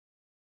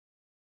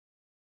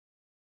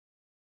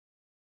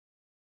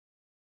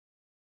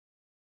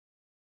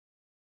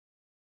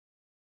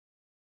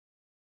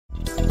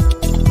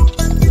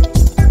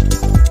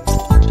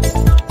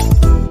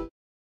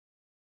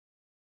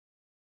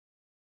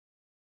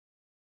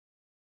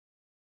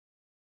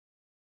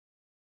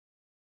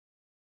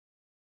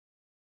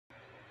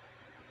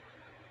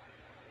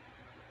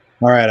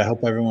All right, I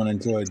hope everyone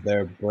enjoyed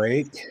their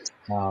break.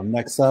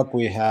 Next up,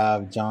 we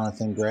have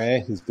Jonathan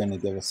Gray, who's going to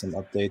give us some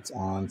updates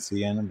on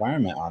CDN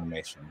environment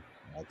automation.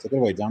 Take it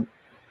away, John.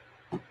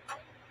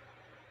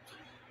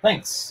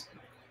 Thanks.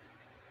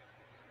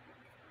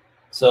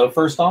 So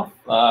first off,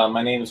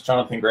 my name is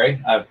Jonathan Gray.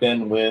 I've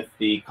been with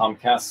the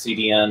Comcast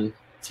CDN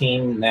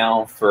team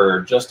now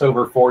for just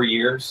over 4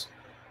 years,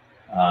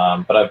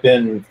 but I've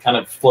been kind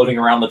of floating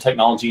around the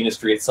technology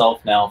industry itself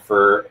now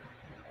for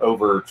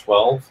over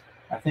 12,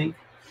 I think.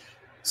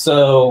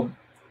 So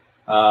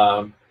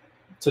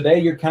today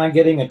you're kind of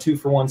getting a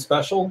 2-for-1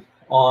 special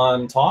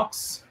on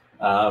talks.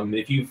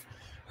 If you've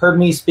heard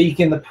me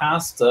speak in the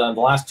past, the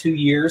last 2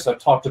 years, I've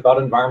talked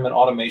about environment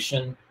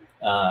automation.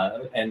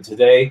 And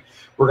today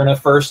we're going to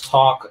first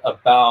talk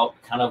about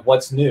kind of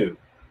what's new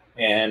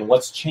and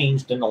what's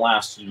changed in the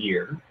last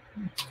year.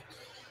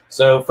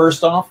 So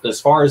first off, as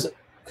far as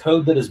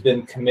code that has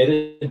been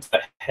committed to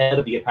the head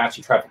of the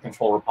Apache Traffic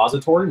Control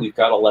repository, we've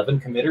got 11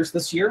 committers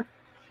this year,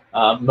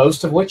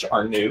 most of which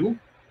are new.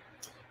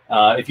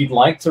 If you'd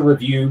like to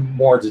review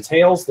more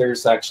details,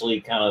 there's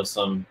actually kind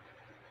of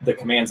the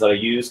commands that I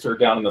used are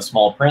down in the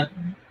small print.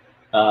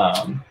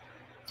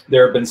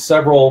 There have been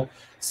several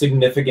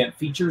significant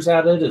features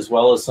added, as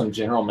well as some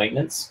general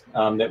maintenance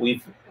that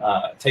we've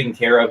taken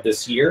care of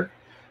this year.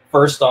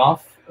 First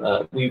off,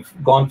 we've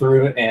gone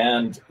through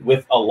and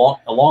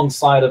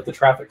alongside of the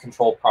traffic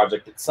control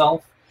project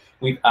itself,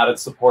 we've added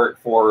support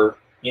for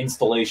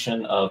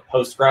installation of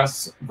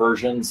Postgres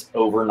versions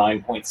over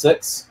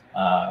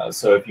 9.6.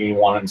 So if you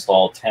want to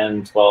install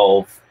 10,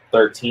 12,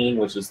 13,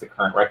 which is the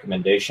current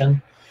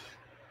recommendation,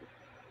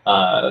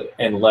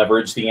 and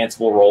leverage the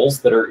Ansible roles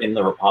that are in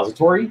the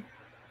repository,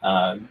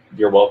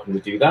 you're welcome to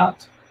do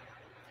that.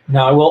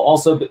 Now, I will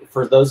also,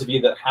 for those of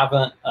you that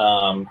haven't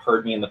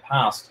heard me in the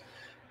past,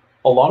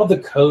 a lot of the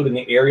code in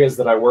the areas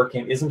that I work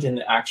in isn't in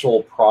the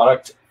actual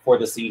product for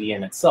the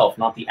CDN itself,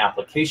 not the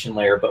application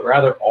layer, but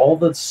rather all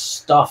the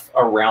stuff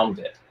around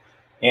it.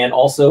 And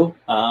also,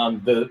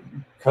 the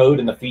code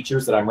and the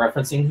features that I'm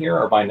referencing here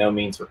are by no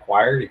means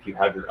required. If you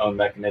have your own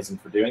mechanism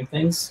for doing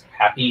things,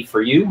 happy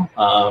for you.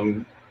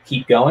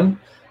 Keep going.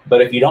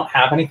 But if you don't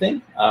have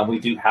anything, we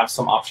do have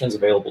some options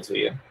available to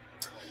you.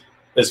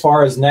 As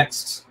far as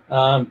next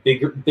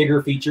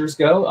bigger features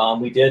go,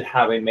 we did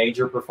have a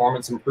major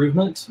performance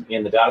improvement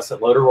in the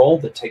dataset loader role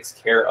that takes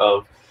care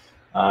of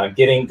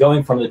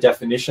going from the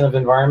definition of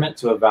environment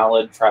to a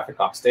valid traffic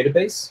ops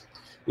database.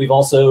 We've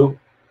also,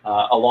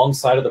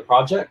 alongside of the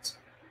project,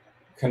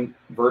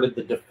 converted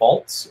the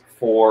defaults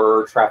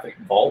for Traffic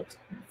Vault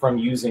from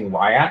using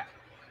RIAC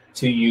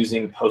to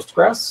using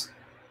Postgres,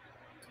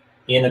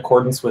 in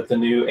accordance with the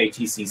new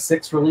ATC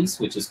 6 release,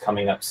 which is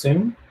coming up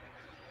soon.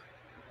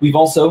 We've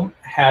also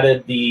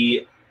added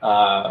the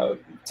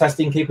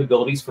testing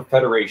capabilities for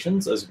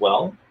federations as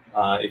well.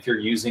 If you're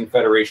using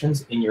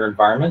federations in your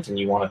environment and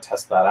you want to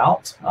test that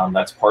out,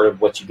 that's part of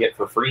what you get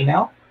for free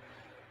now.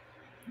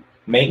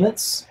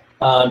 Maintenance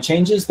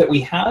changes that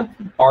we had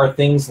are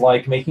things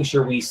like making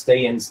sure we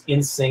stay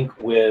in sync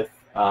with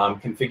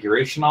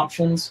configuration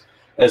options,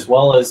 as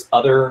well as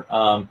other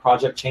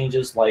project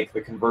changes like the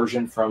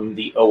conversion from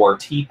the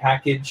ORT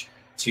package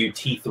to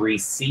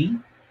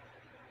T3C,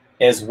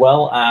 as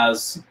well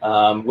as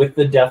with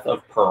the death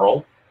of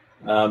Perl,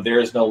 there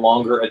is no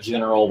longer a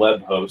general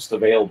web host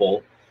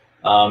available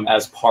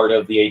as part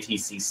of the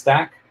ATC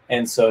stack.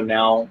 And so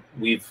now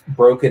we've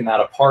broken that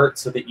apart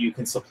so that you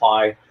can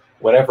supply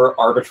whatever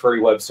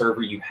arbitrary web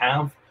server you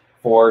have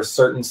for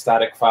certain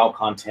static file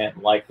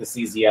content like the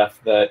CZF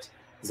that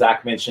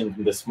Zach mentioned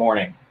this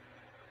morning.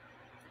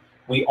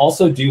 We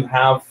also do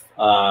have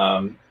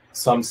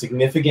some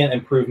significant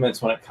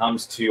improvements when it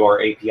comes to our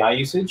API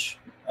usage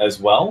as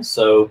well.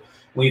 So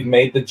we've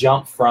made the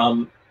jump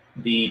from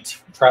the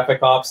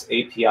Traffic Ops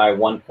API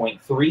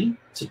 1.3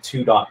 to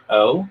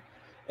 2.0,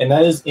 and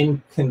that is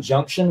in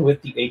conjunction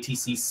with the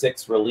ATC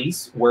 6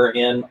 release,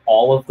 wherein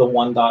all of the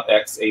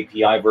 1.x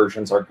API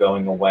versions are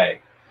going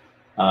away.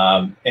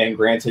 And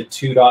granted,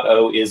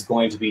 2.0 is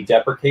going to be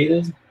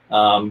deprecated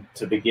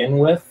to begin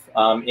with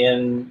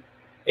in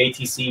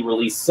ATC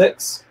release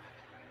 6.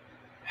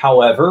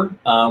 However,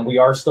 we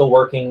are still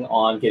working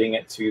on getting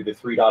it to the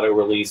 3.0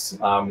 release,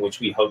 which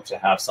we hope to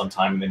have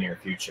sometime in the near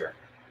future.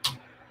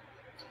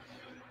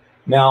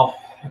 Now,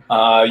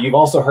 you've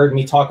also heard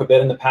me talk a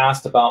bit in the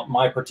past about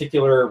my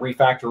particular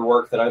refactor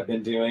work that I've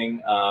been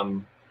doing.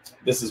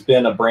 This has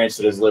been a branch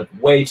that has lived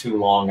way too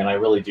long, and I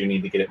really do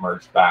need to get it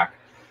merged back.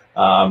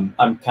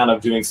 I'm kind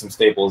of doing some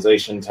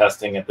stabilization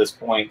testing at this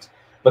point,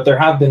 but there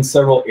have been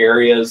several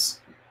areas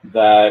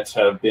that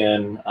have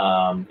been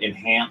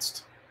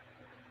enhanced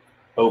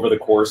over the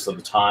course of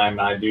the time.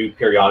 And I do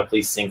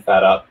periodically sync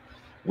that up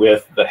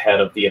with the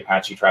head of the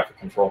Apache Traffic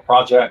Control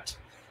project.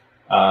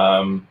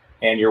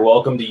 And you're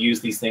welcome to use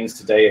these things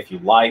today if you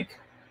like,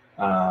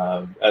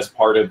 as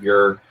part of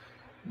your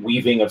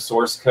weaving of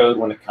source code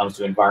when it comes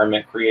to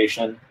environment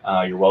creation.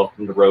 You're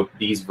welcome to rope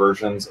these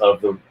versions of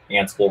the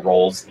Ansible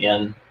roles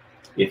in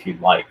if you'd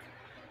like.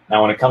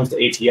 Now, when it comes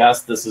to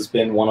ATS, this has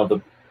been one of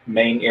the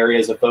main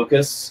areas of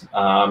focus.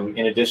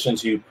 In addition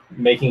to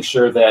making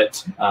sure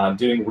that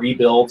doing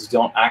rebuilds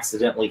don't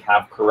accidentally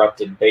have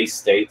corrupted base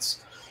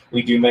states,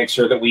 we do make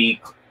sure that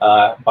we,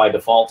 by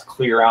default,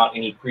 clear out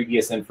any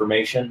previous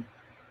information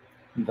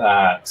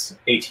that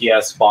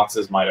ATS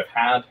boxes might have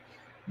had.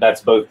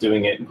 That's both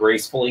doing it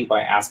gracefully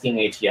by asking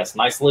ATS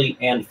nicely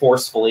and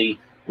forcefully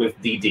with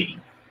DD.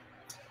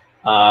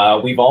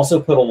 We've also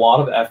put a lot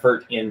of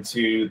effort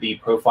into the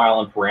profile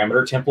and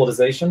parameter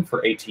templatization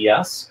for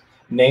ATS,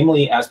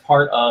 namely as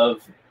part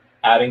of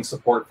adding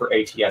support for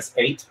ATS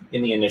 8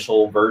 in the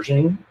initial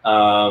versioning.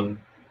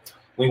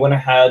 We went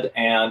ahead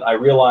and I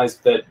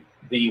realized that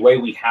the way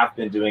we have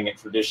been doing it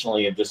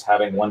traditionally of just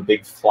having one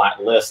big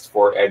flat list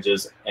for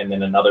edges and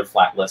then another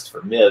flat list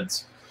for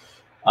mids,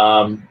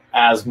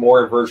 as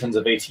more versions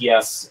of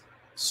ATS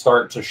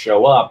start to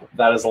show up,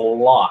 that is a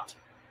lot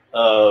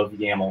of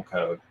YAML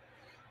code.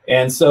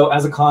 And so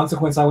as a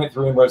consequence, I went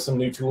through and wrote some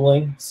new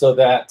tooling so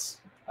that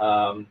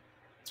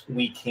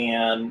we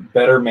can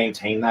better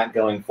maintain that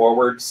going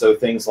forward. So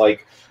things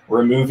like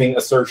removing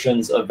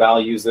assertions of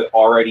values that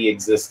already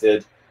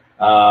existed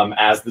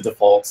as the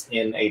defaults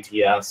in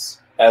ATS,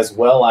 as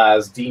well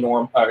as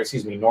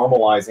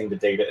normalizing the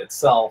data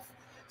itself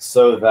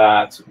so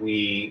that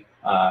we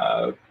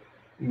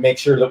make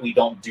sure that we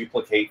don't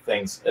duplicate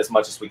things as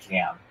much as we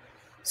can.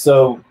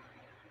 So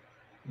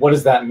what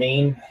does that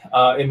mean?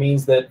 It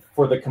means that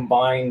for the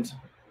combined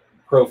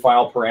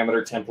profile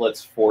parameter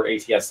templates for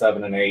ATS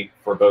 7 and 8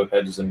 for both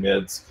edges and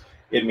mids,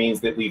 it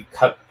means that we've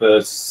cut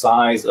the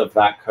size of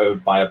that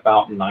code by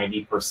about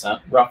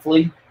 90%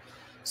 roughly.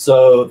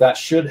 So that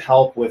should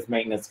help with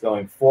maintenance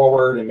going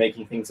forward and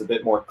making things a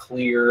bit more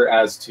clear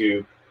as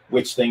to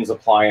which things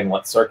apply in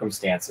what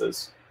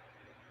circumstances.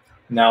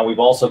 Now, we've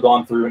also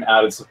gone through and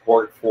added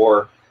support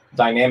for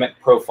dynamic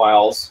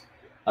profiles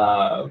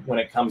when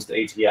it comes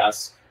to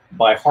ATS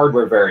by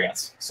hardware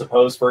variants.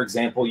 Suppose, for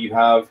example, you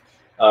have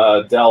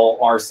a Dell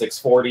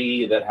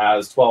R640 that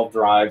has 12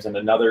 drives and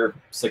another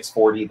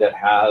 640 that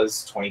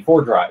has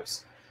 24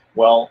 drives.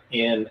 Well,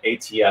 in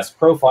ATS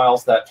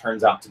profiles, that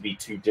turns out to be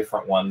two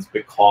different ones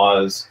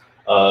because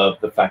of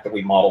the fact that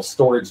we model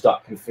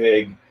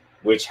storage.config,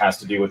 which has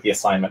to do with the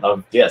assignment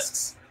of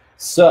disks.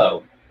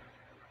 So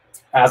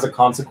as a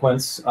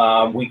consequence,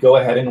 we go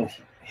ahead and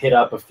hit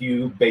up a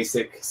few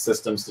basic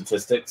system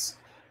statistics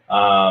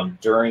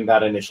during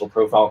that initial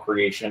profile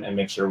creation and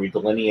make sure we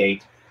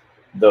delineate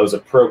those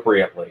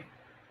appropriately.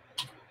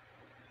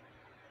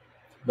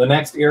 The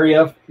next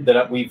area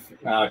that we've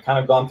kind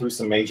of gone through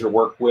some major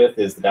work with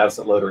is the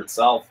dataset loader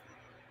itself.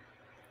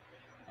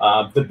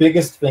 The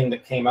biggest thing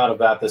that came out of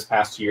that this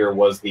past year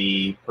was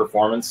the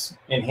performance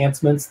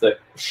enhancements that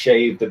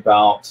shaved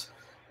about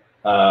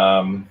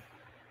an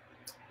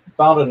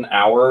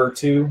hour or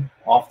two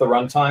off the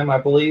runtime, I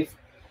believe.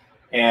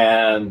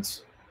 And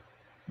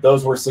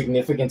those were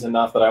significant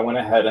enough that I went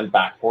ahead and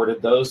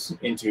backported those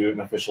into an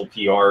official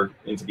PR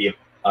into the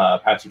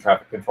Apache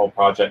Traffic Control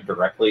project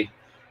directly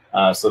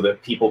so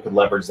that people could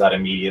leverage that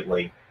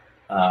immediately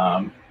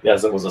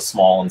as it was a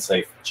small and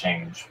safe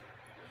change.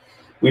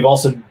 We've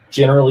also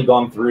generally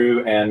gone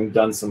through and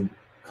done some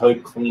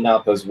code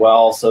cleanup as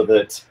well so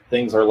that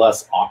things are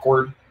less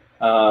awkward.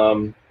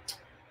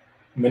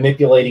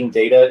 Manipulating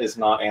data is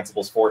not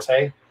Ansible's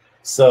forte.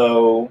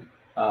 So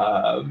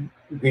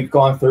we've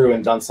gone through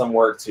and done some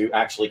work to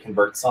actually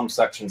convert some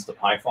sections to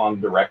Python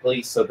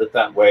directly so that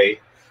that way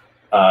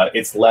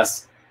it's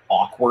less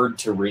awkward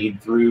to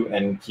read through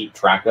and keep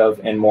track of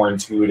and more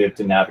intuitive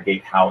to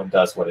navigate how it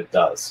does what it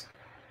does.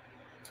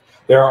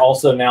 There are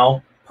also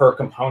now per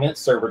component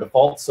server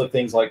defaults. So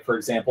things like, for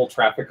example,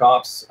 traffic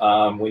ops.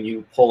 When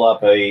you pull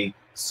up a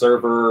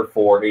server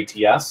for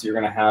ATS, you're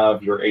going to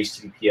have your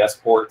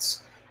HTTPS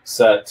ports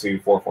set to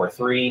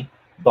 443.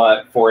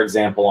 But for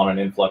example, on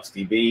an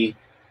InfluxDB,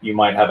 you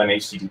might have an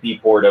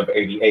HTTP port of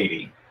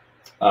 8080,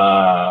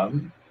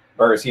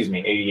 or excuse me,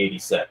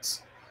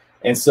 8086.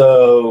 And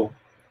so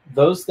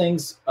those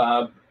things,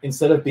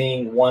 instead of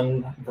being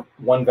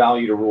one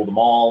value to rule them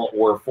all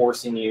or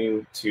forcing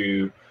you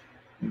to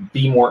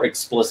be more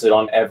explicit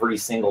on every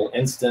single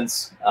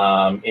instance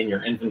in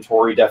your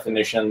inventory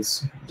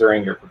definitions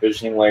during your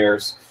provisioning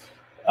layers,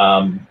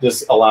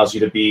 this allows you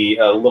to be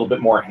a little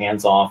bit more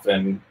hands-off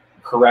and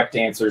correct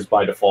answers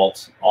by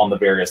default on the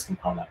various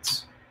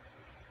components.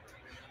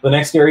 The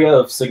next area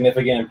of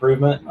significant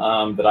improvement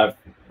that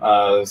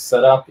I've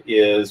set up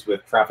is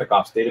with Traffic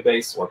Ops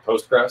Database or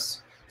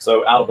Postgres.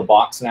 So out of the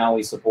box now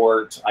we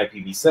support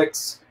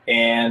IPv6,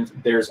 and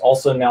there's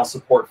also now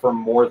support for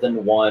more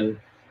than one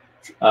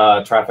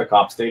Traffic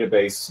Ops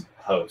Database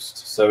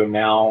host. So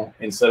now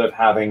instead of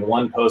having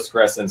one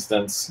Postgres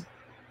instance,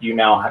 you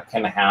now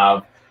can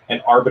have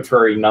an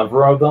arbitrary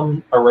number of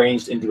them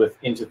arranged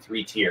into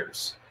 3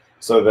 tiers,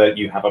 so that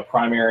you have a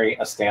primary,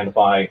 a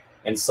standby,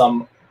 and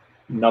some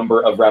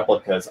number of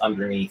replicas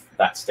underneath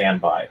that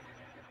standby,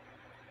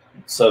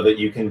 so that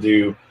you can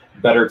do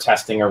better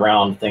testing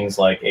around things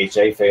like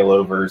HA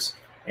failovers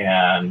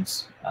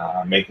and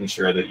making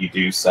sure that you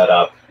do set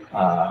up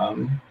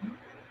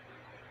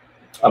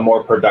a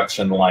more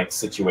production-like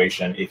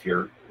situation if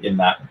you're in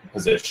that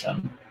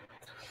position.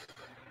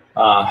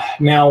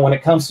 Now, when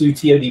it comes to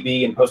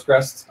TODB and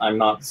Postgres, I'm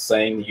not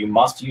saying that you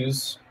must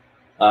use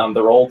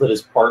the role that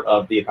is part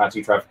of the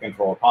Apache Traffic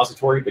Control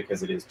repository,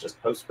 because it is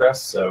just Postgres,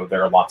 so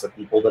there are lots of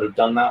people that have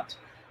done that.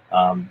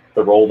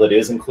 The role that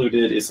is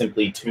included is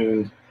simply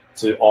tuned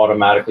to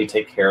automatically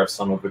take care of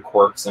some of the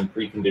quirks and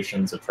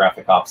preconditions of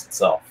traffic ops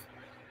itself.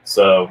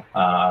 So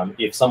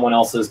if someone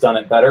else has done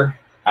it better,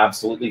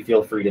 absolutely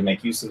feel free to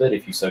make use of it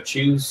if you so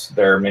choose.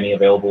 There are many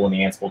available in the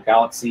Ansible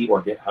Galaxy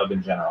or GitHub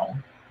in general.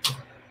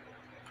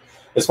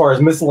 As far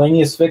as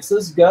miscellaneous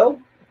fixes go,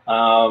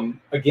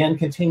 again,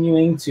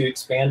 continuing to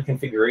expand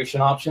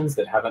configuration options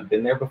that haven't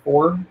been there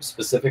before,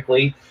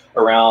 specifically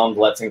around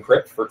Let's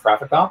Encrypt for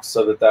traffic ops,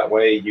 so that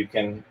way you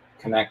can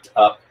connect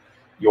up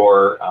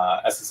your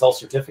SSL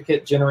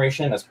certificate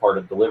generation as part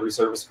of delivery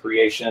service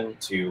creation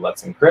to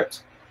Let's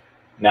Encrypt.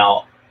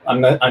 Now,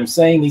 I'm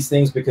saying these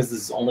things because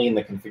this is only in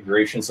the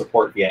configuration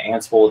support via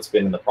Ansible. It's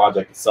been in the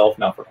project itself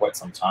now for quite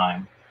some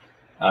time.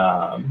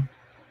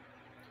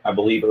 I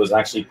believe it was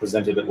actually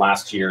presented at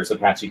last year's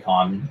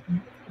ApacheCon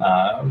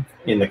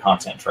in the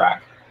content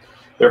track.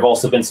 There have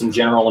also been some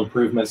general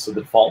improvements to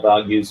the default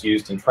values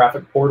used in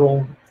Traffic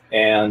Portal,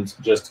 and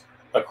just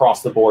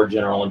across the board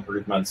general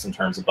improvements in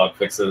terms of bug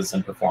fixes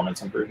and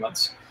performance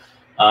improvements.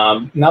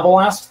 Now, the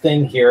last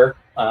thing here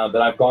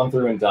that I've gone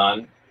through and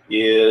done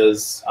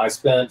is I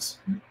spent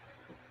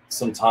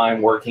some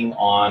time working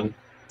on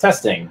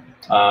testing.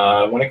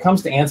 When it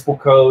comes to Ansible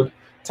code,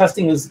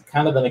 testing is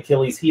kind of an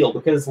Achilles heel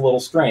because it's a little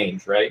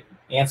strange, right?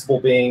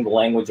 Ansible being the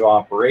language of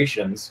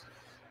operations,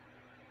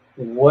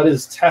 what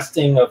does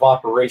testing of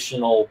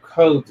operational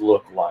code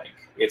look like?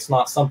 It's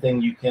not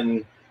something you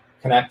can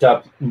connect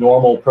up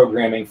normal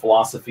programming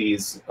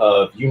philosophies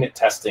of unit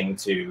testing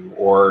to,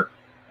 or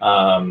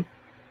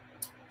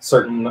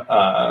certain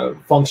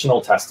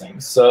functional testing.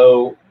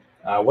 So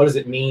what does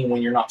it mean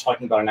when you're not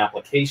talking about an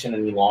application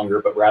any longer,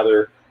 but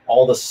rather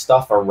all the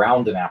stuff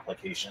around an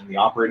application, the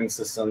operating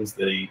systems,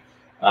 the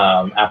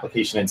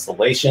application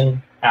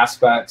installation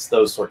aspects,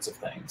 those sorts of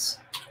things.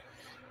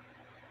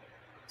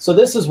 So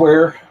this is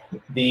where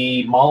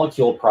the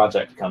Molecule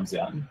project comes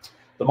in.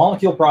 The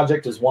Molecule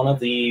project is one of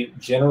the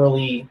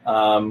generally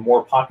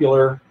more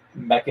popular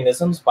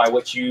mechanisms by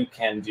which you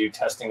can do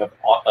testing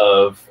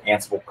of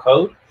Ansible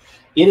code.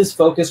 It is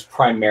focused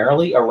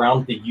primarily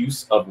around the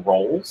use of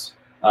roles,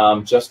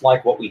 just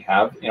like what we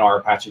have in our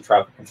Apache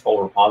Traffic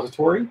Control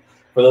repository.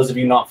 For those of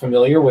you not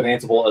familiar with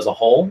Ansible as a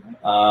whole,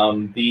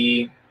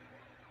 the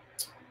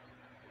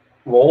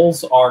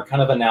roles are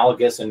kind of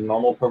analogous in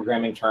normal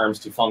programming terms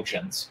to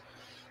functions,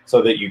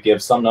 so that you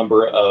give some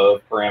number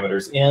of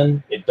parameters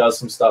in, it does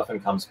some stuff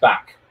and comes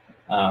back.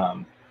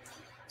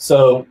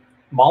 So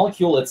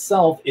Molecule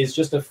itself is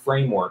just a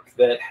framework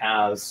that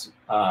has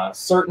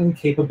certain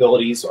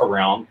capabilities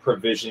around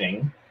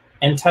provisioning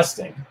and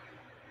testing.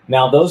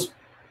 Now, those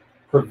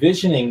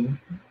provisioning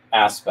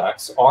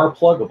aspects are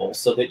pluggable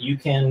so that you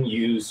can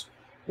use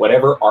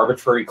whatever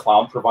arbitrary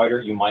cloud provider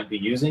you might be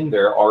using.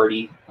 There are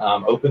already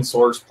open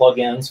source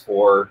plugins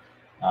for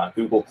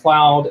Google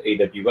Cloud,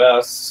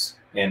 AWS,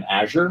 and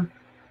Azure.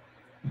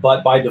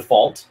 But by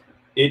default,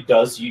 it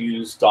does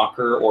use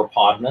Docker or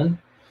Podman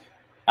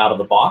out of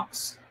the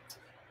box.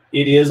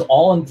 It is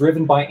all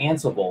driven by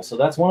Ansible. So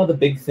that's one of the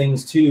big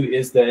things too,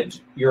 is that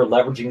you're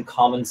leveraging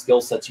common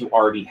skill sets you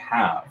already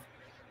have.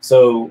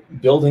 So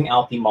building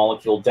out the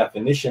Molecule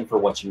definition for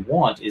what you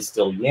want is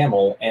still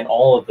YAML, and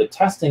all of the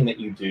testing that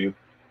you do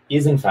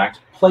is in fact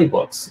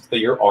playbooks that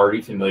you're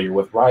already familiar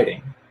with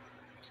writing.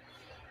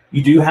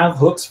 You do have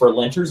hooks for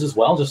linters as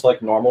well, just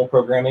like normal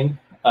programming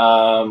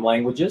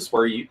languages,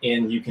 where you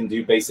can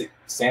do basic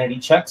sanity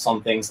checks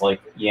on things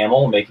like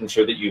YAML, making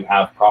sure that you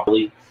have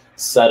properly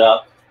set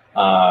up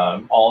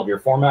all of your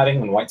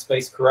formatting and white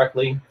space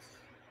correctly.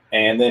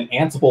 And then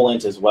Ansible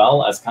int as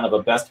well as kind of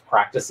a best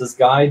practices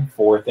guide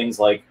for things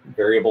like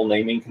variable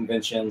naming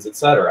conventions,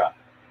 etc.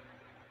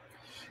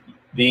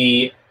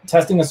 The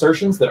testing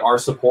assertions that are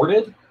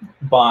supported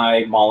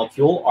by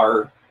Molecule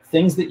are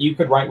things that you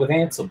could write with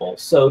Ansible.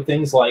 So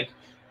things like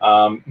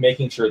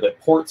making sure that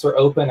ports are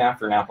open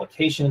after an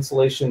application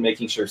installation,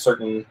 making sure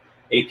certain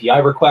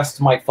API requests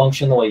might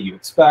function the way you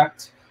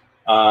expect,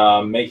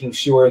 making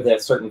sure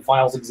that certain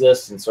files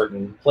exist in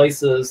certain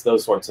places,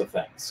 those sorts of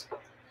things.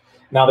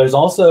 Now, there's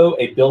also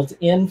a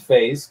built-in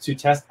phase to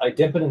test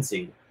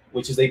idempotency,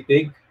 which is a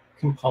big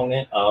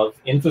component of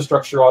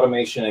infrastructure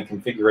automation and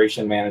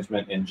configuration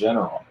management in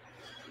general.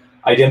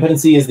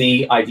 Idempotency is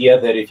the idea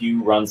that if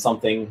you run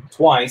something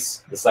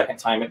twice, the second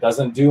time it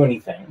doesn't do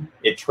anything.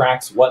 It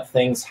tracks what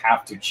things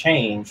have to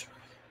change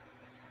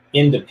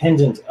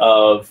independent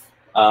of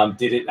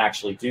did it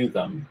actually do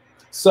them.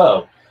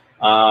 So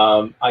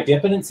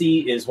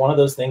idempotency is one of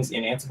those things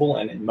in Ansible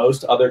and in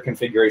most other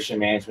configuration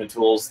management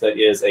tools that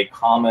is a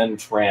common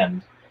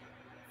trend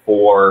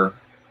for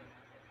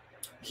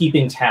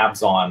keeping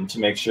tabs on to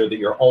make sure that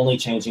you're only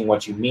changing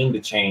what you mean to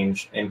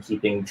change and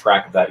keeping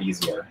track of that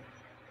easier.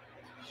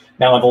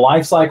 Now, the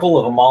life cycle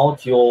of a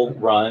molecule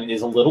run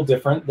is a little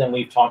different than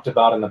we've talked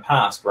about in the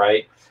past,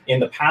 right?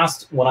 In the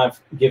past, when I've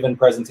given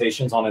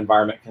presentations on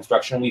environment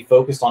construction, we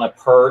focused on a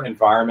per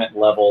environment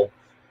level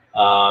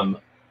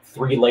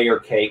 3-layer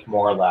cake,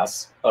 more or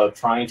less, of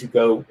trying to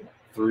go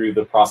through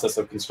the process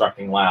of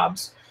constructing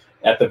labs.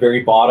 At the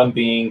very bottom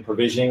being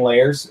provisioning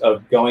layers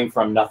of going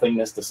from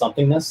nothingness to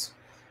somethingness,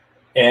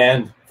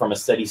 and from a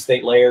steady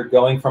state layer,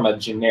 going from a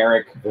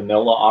generic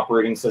vanilla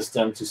operating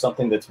system to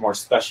something that's more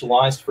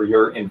specialized for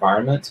your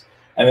environment.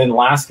 And then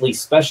lastly,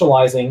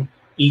 specializing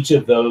each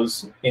of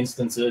those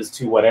instances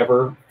to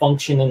whatever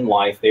function in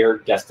life they're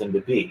destined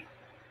to be.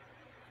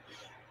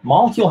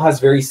 Molecule has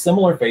very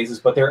similar phases,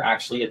 but they're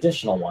actually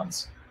additional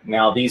ones.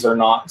 Now, these are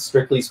not,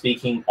 strictly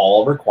speaking,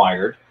 all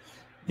required.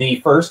 The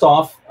first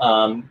off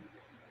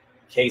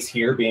case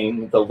here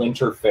being the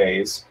linter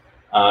phase,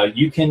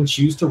 you can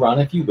choose to run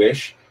if you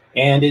wish,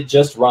 and it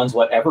just runs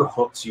whatever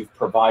hooks you've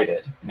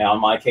provided. Now,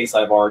 in my case,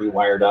 I've already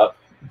wired up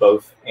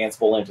both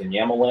Ansible lint and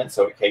YAML lint,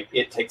 so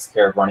it takes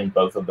care of running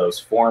both of those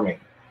for me.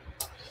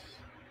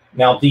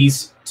 Now,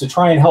 these, to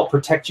try and help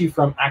protect you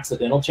from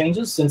accidental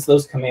changes, since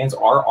those commands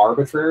are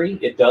arbitrary,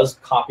 it does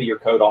copy your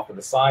code off to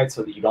the side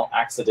so that you don't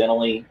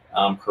accidentally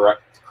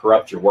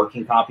corrupt your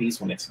working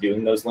copies when it's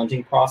doing those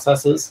linting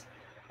processes,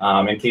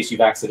 in case you've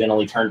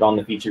accidentally turned on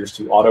the features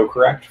to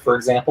autocorrect, for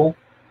example.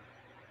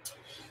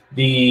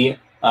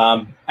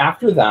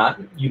 After that,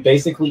 you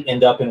basically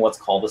end up in what's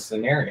called a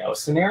scenario. A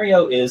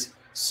scenario is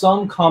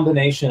some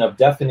combination of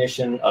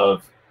definition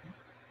of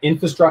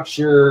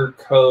infrastructure,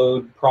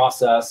 code,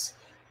 process,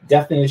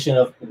 definition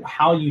of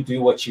how you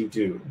do what you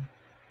do.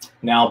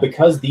 Now,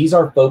 because these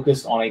are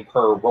focused on a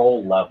per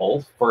role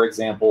level, for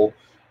example,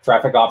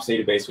 traffic ops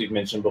database we've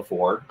mentioned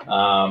before,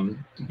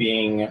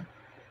 being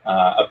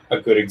a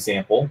good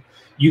example,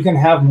 you can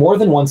have more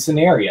than one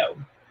scenario.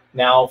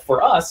 Now,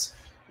 for us,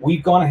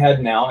 we've gone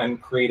ahead now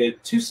and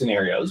created 2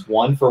 scenarios,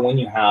 one for when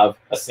you have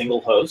a single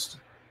host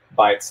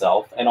by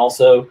itself, and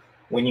also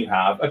when you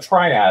have a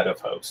triad of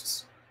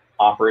hosts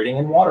operating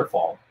in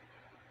waterfall.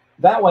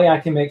 That way I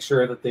can make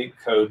sure that the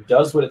code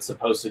does what it's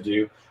supposed to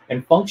do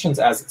and functions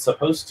as it's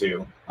supposed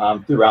to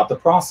throughout the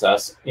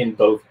process in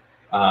both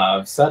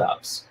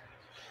setups.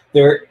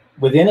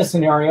 Within a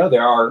scenario,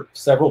 there are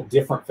several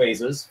different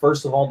phases.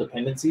 First of all,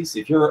 dependencies.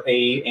 If you're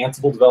a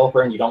Ansible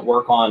developer and you don't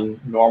work on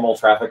normal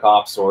traffic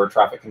ops or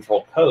traffic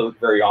control code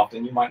very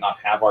often, you might not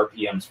have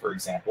RPMs, for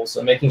example.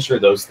 So making sure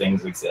those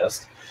things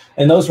exist.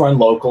 And those run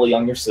locally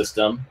on your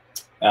system.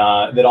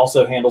 That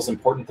also handles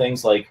important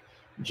things like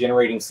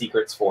generating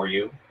secrets for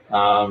you,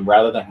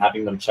 rather than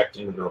having them checked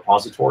into the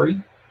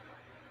repository.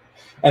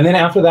 And then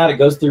after that, it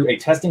goes through a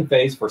testing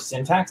phase for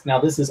syntax. Now,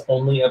 this is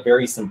only a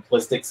very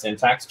simplistic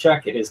syntax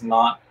check. It is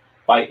not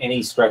by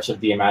any stretch of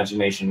the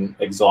imagination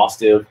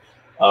exhaustive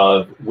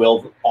of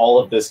will all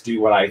of this do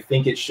what I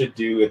think it should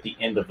do at the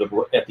end of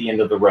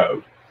the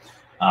road.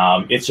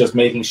 It's just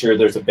making sure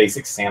there's a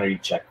basic sanity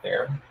check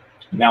there.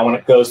 Now, when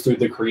it goes through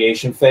the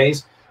creation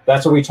phase,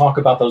 that's where we talk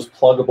about those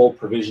pluggable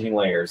provisioning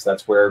layers.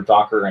 That's where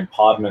Docker and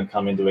Podman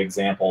come into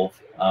example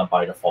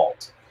by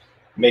default.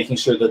 Making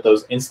sure that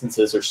those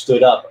instances are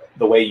stood up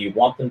the way you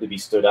want them to be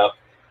stood up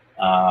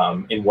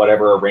in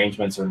whatever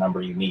arrangements or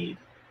number you need.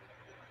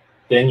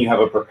 Then you have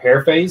a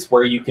prepare phase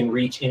where you can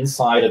reach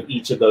inside of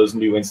each of those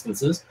new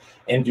instances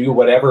and do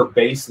whatever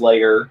base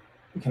layer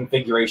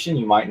configuration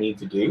you might need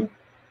to do.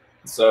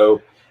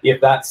 So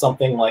if that's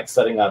something like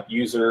setting up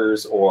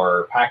users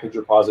or package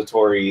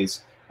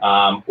repositories,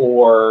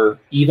 or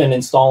even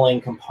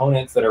installing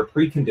components that are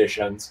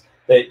preconditions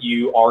that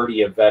you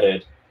already have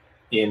vetted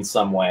in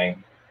some way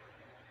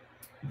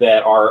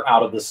that are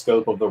out of the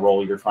scope of the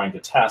role you're trying to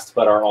test,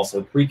 but are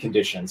also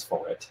preconditions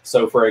for it.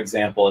 So for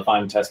example, if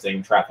I'm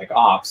testing traffic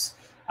ops,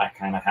 I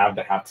kind of have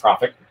to have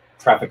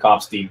traffic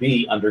ops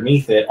DB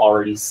underneath it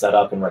already set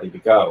up and ready to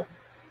go.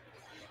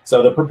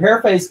 So the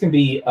prepare phase can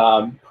be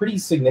pretty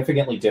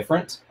significantly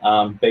different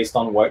based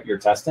on what you're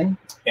testing,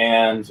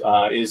 and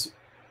is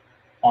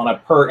on a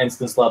per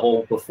instance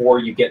level before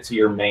you get to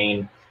your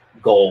main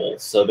goal.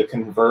 So the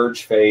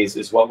converge phase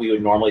is what we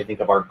would normally think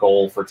of our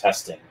goal for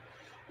testing.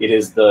 It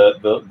is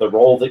the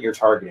role that you're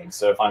targeting.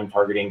 So if I'm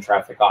targeting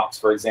traffic ops,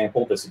 for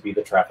example, this would be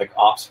the traffic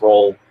ops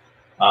role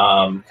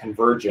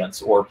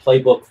convergence or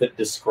playbook that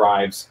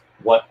describes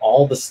what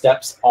all the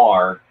steps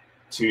are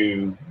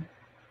to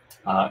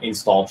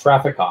install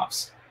traffic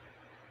ops.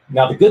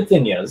 Now, the good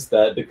thing is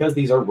that because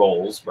these are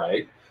roles,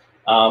 right,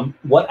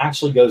 what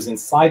actually goes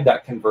inside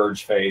that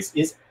converge phase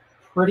is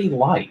pretty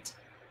light.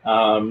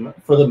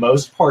 For the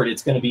most part,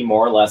 it's going to be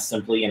more or less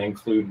simply an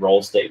include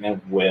role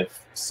statement with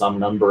some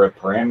number of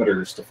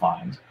parameters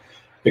defined,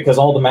 because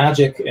all the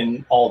magic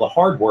and all the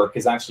hard work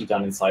is actually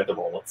done inside the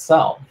role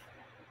itself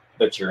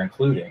that you're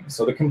including.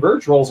 So the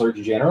converge roles are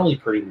generally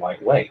pretty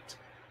lightweight.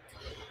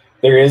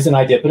 There is an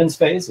idempotence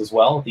phase as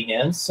well at the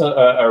end, so,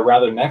 or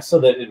rather next, so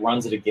that it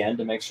runs it again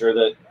to make sure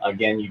that,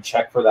 again, you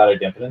check for that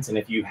idempotence. And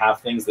if you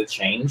have things that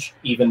change,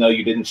 even though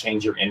you didn't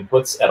change your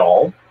inputs at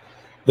all,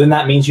 then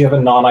that means you have a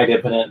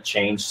non-idempotent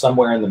change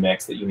somewhere in the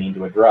mix that you need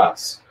to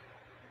address.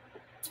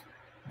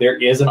 There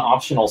is an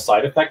optional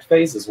side effect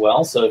phase as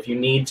well. So if you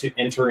need to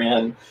enter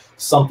in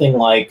something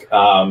like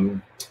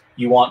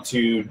you want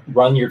to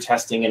run your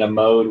testing in a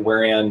mode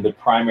wherein the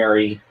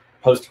primary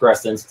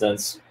Postgres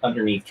instance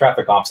underneath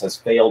traffic ops has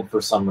failed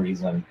for some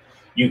reason,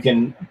 you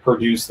can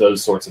produce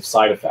those sorts of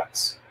side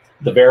effects.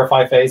 The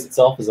verify phase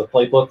itself is a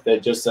playbook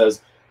that just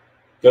says,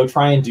 go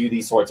try and do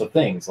these sorts of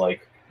things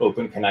like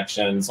open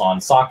connections on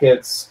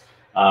sockets,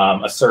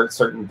 assert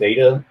certain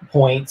data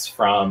points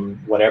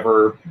from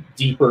whatever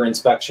deeper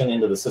inspection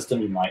into the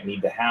system you might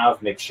need to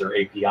have, make sure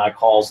API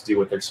calls do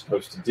what they're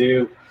supposed to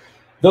do,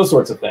 those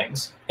sorts of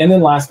things. And then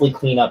lastly,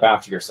 clean up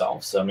after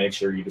yourself. So make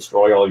sure you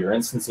destroy all your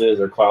instances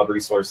or cloud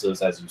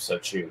resources as you so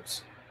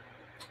choose.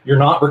 You're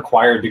not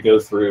required to go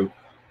through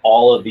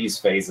all of these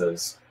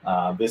phases.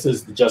 This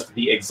is just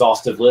the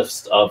exhaustive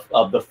list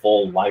of the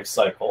full life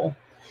cycle.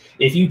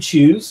 If you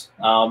choose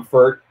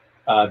for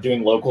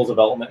doing local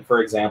development,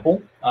 for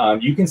example,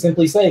 you can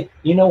simply say,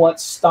 you know what,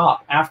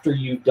 stop after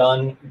you've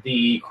done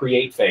the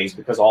create phase,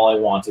 because all I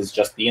want is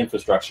just the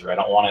infrastructure. I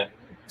don't want it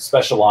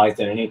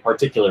specialized in any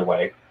particular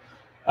way.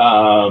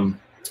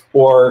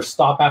 Or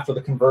stop after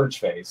the converge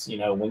phase. You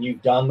know, when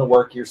you've done the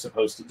work you're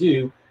supposed to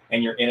do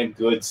and you're in a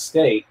good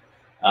state,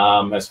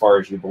 as far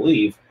as you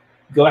believe,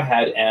 go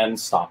ahead and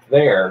stop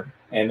there.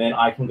 And then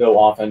I can go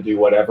off and do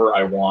whatever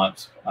I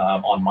want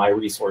on my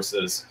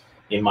resources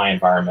in my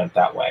environment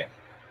that way.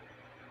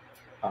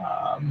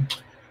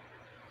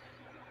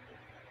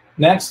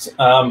 Next,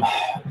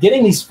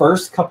 getting these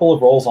first couple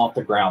of roles off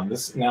the ground.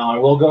 Now I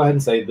will go ahead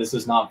and say this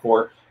is not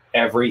for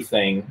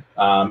everything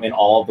in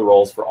all of the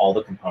roles for all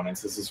the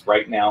components. This is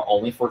right now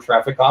only for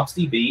Traffic Ops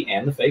DB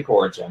and the fake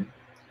origin.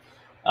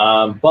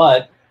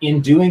 But in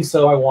doing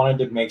so, I wanted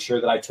to make sure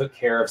that I took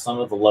care of some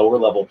of the lower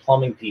level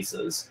plumbing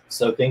pieces.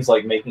 So things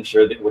like making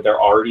sure that there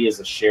already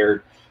is a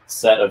shared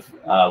set of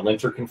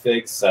linter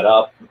configs set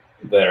up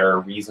that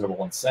are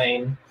reasonable and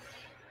sane,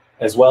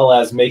 as well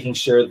as making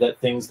sure that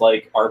things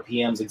like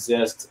RPMs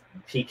exist,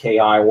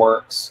 PKI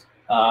works,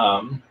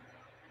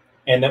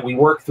 and that we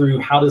work through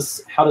how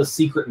does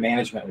secret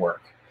management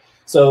work.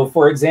 So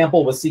for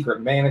example, with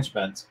secret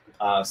management,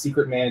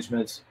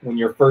 when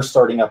you're first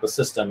starting up a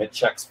system, it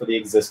checks for the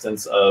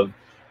existence of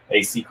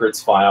a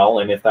secrets file,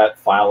 and if that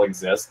file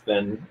exists,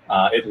 then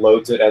it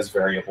loads it as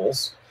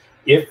variables.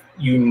 If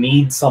you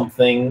need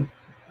something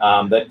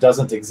that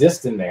doesn't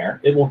exist in there,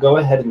 it will go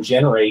ahead and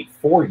generate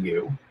for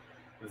you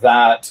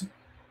that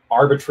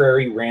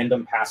arbitrary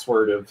random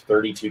password of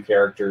 32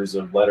 characters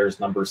of letters,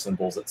 numbers,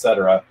 symbols,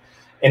 etc.,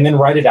 and then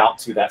write it out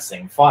to that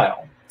same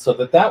file. So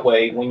that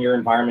way, when your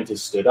environment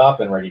is stood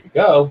up and ready to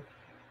go,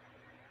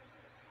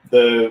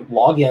 the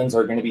logins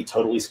are going to be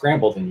totally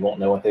scrambled and you won't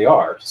know what they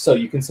are. So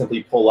you can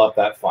simply pull up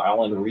that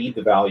file and read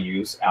the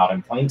values out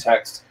in plain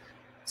text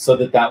so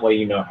that way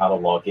you know how to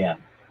log in.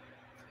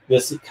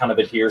 This kind of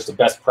adheres to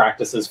best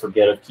practices for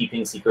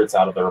keeping secrets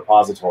out of the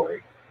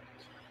repository.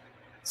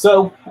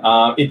 So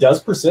it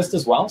does persist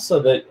as well, so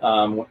that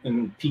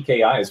in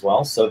PKI as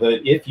well, so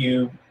that if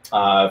you,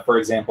 for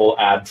example,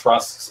 add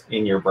trusts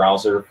in your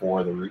browser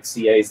for the root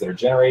CAs that are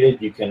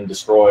generated, you can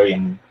destroy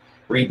and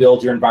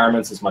rebuild your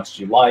environments as much as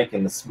you like,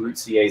 and the root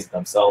CAs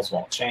themselves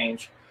won't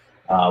change.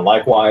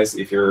 Likewise,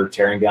 if you're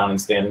tearing down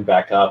and standing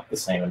back up the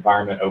same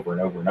environment over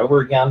and over and over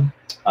again,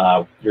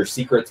 your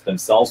secrets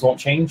themselves won't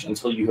change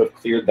until you have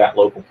cleared that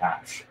local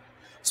cache.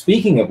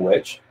 Speaking of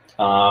which,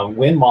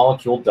 when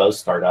Molecule does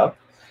start up,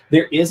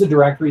 there is a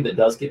directory that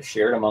does get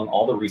shared among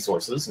all the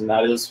resources, and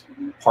that is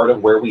part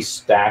of where we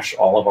stash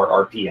all of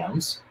our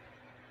RPMs.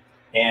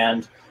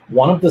 And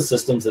one of the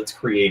systems that's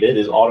created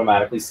is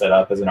automatically set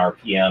up as an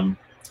RPM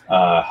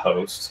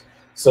host,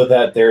 so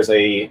that there's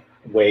a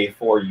way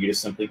for you to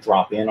simply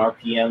drop in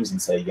RPMs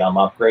and say yum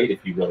upgrade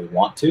if you really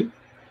want to.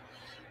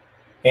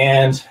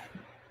 And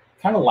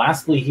kind of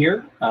lastly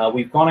here,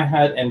 we've gone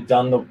ahead and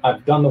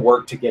I've done the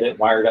work to get it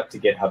wired up to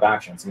GitHub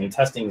Actions. I mean,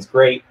 testing is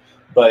great,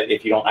 but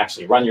if you don't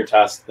actually run your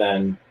tests,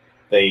 then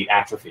they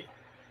atrophy.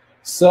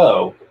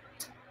 So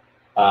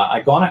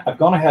I've gone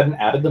ahead and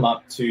added them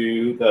up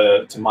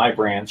to my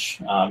branch,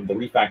 the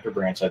refactor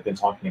branch I've been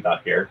talking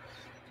about here,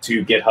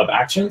 to GitHub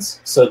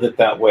Actions, so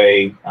that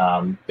way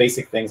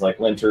basic things like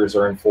linters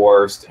are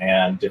enforced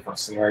and different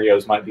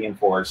scenarios might be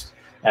enforced.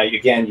 Now,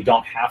 again, you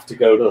don't have to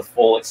go to the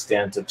full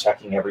extent of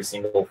checking every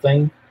single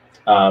thing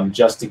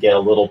just to get a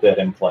little bit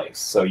in place.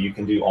 So you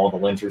can do all the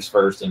linters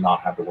first and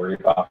not have to worry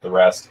about the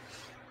rest,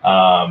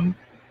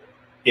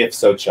 if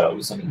so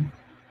chosen.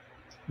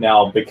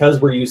 Now, because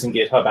we're using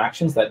GitHub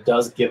Actions, that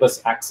does give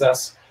us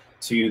access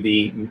to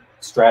the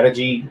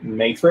strategy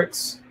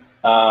matrix,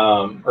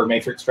 or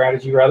matrix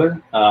strategy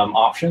rather,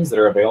 options that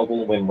are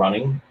available when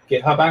running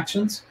GitHub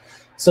Actions,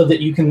 so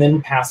that you can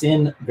then pass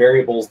in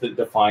variables that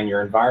define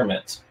your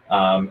environment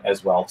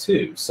as well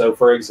too. So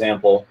for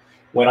example,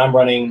 when I'm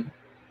running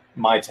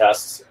my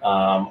tests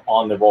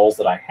on the roles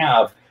that I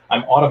have,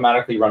 I'm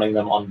automatically running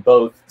them on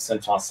both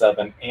CentOS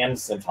 7 and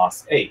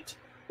CentOS 8.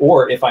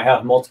 Or if I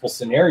have multiple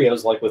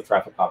scenarios, like with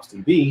Traffic Ops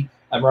DB,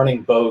 I'm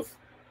running both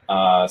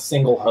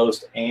single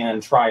host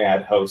and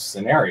triad host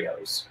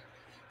scenarios.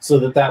 So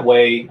that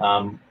way,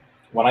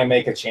 when I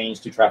make a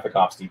change to Traffic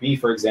Ops DB,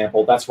 for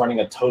example, that's running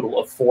a total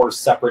of 4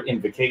 separate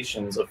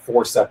invocations of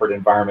 4 separate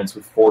environments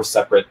with 4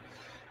 separate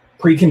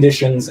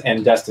preconditions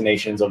and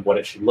destinations of what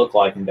it should look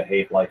like and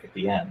behave like at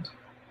the end.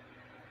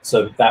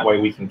 So that way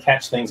we can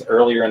catch things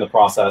earlier in the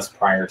process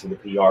prior to the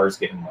PRs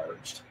getting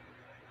merged.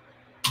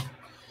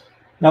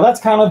 Now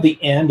that's kind of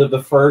the end of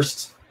the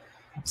first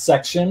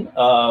section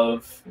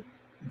of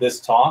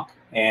this talk,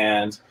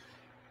 and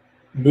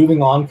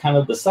moving on, kind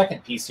of the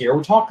second piece here,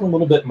 we're talking a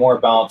little bit more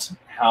about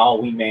how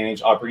we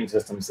manage operating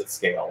systems at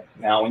scale.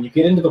 Now, when you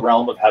get into the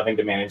realm of having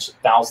to manage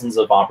thousands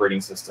of operating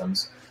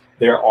systems,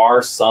 there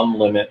are some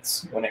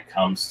limits when it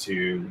comes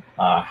to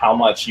how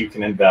much you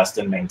can invest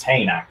and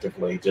maintain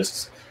actively,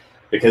 just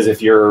because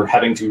if you're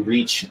having to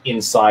reach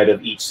inside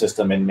of each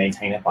system and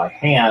maintain it by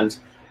hand,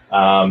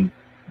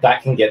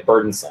 that can get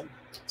burdensome.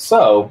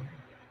 So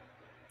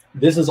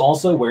this is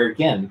also where,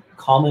 again,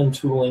 common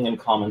tooling and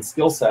common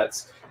skill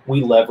sets,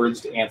 we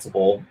leveraged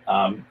Ansible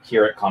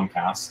here at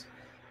Comcast.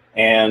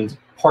 And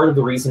part of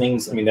the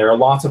reasonings, I mean, there are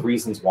lots of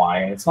reasons why,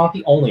 and it's not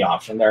the only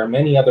option. There are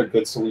many other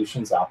good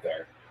solutions out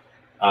there.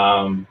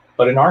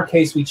 But in our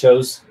case, we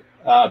chose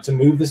to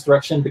move this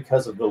direction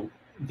because of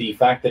the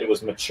fact that it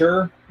was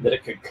mature, that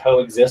it could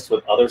coexist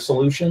with other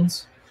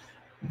solutions,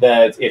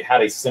 that it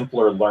had a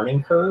simpler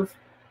learning curve,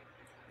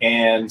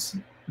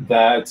 and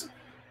that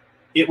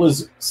it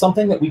was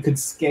something that we could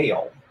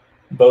scale,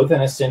 both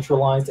in a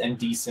centralized and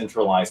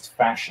decentralized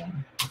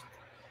fashion.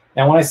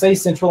 Now, when I say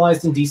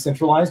centralized and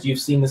decentralized, you've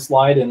seen the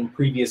slide in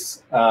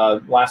previous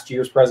last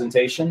year's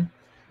presentation.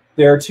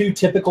 There are 2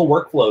 typical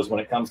workflows when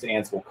it comes to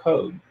Ansible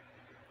code.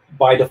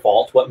 By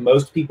default, what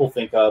most people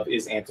think of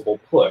is Ansible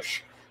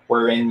push,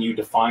 wherein you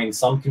define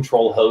some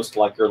control host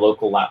like your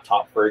local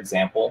laptop, for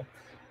example,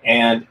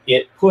 and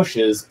it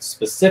pushes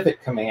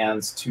specific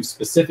commands to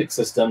specific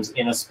systems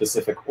in a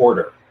specific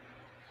order,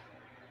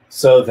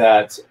 so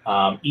that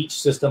each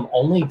system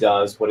only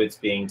does what it's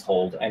being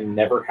told and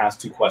never has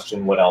to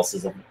question what else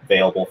is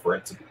available for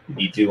it to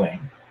be doing.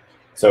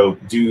 So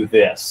do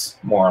this,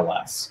 more or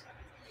less.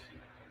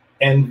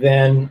 And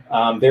then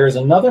there is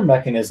another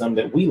mechanism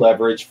that we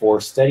leverage for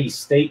steady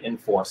state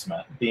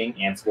enforcement, being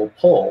Ansible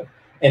pull.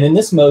 And in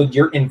this mode,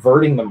 you're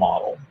inverting the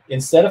model.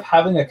 Instead of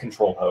having a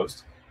control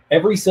host,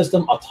 every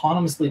system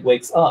autonomously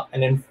wakes up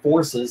and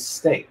enforces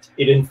state.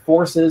 It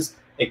enforces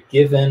a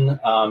given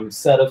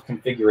set of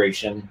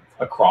configuration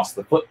across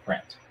the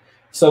footprint.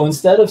 So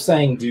instead of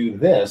saying do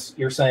this,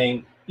 you're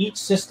saying each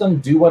system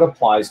do what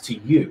applies to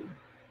you.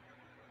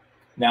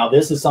 Now,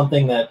 this is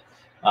something that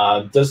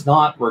does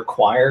not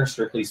require,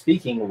 strictly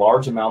speaking,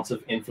 large amounts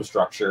of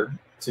infrastructure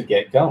to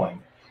get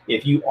going.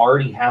 If you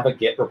already have a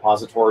Git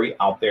repository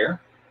out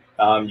there,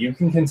 you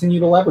can continue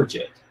to leverage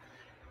it.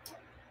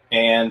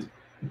 And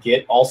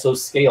Git also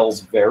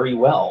scales very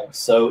well.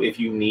 So if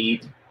you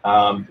need,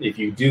 if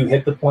you do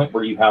hit the point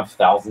where you have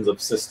thousands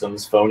of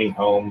systems phoning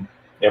home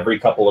every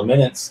couple of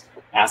minutes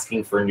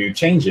asking for new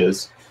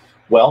changes,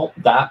 well,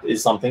 that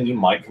is something you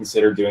might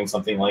consider doing,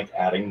 something like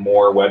adding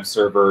more web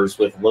servers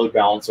with load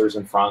balancers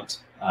in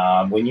front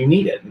when you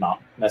need it,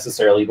 not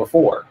necessarily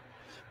before.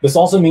 This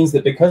also means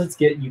that because it's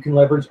Git, you can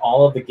leverage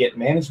all of the Git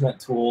management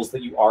tools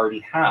that you already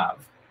have.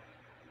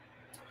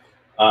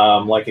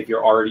 Like if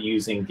you're already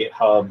using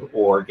GitHub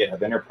or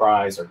GitHub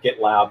Enterprise or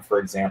GitLab, for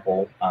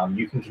example,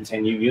 you can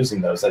continue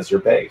using those as your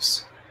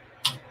base.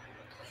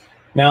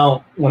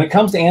 Now, when it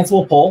comes to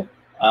Ansible pull,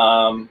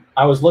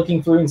 I was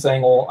looking through and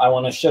saying, well, I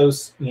want to show,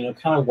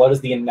 kind of what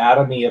does the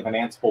anatomy of an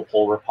Ansible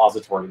pull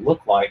repository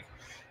look like?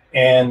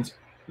 And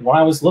when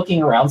I was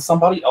looking around,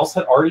 somebody else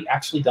had already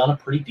actually done a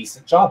pretty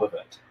decent job of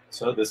it.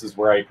 So this is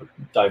where I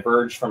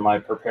diverge from my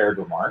prepared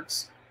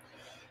remarks.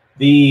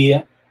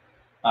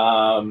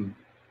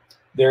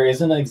 There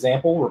is an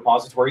example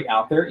repository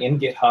out there in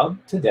GitHub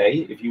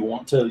today if you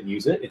want to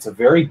use it. It's a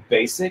very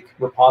basic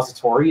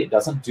repository. It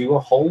doesn't do a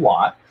whole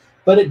lot,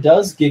 but it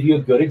does give you a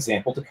good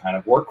example to kind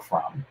of work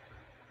from.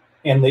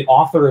 And the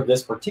author of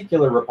this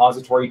particular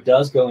repository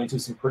does go into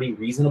some pretty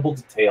reasonable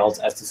details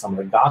as to some of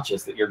the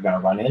gotchas that you're going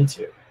to run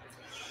into.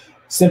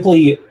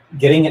 Simply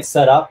getting it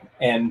set up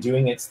and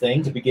doing its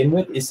thing to begin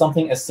with is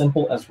something as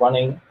simple as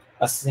running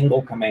a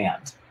single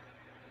command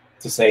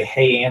to say,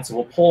 hey,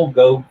 Ansible pull,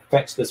 go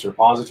fetch this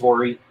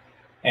repository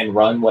and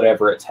run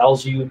whatever it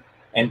tells you.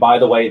 And by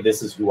the way,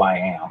 this is who I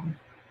am.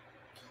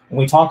 When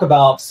we talk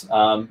about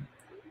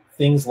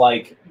things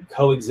like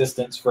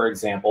coexistence, for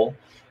example,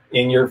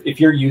 if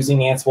you're using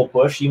Ansible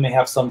push, you may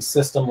have some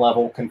system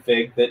level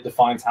config that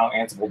defines how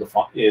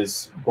Ansible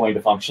is going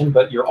to function,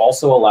 but you're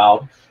also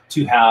allowed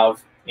to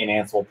have in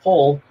Ansible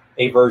pull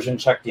a version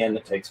checked in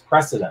that takes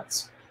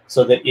precedence.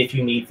 So that if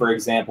you need, for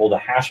example, the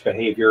hash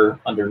behavior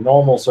under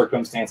normal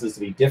circumstances to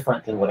be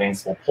different than what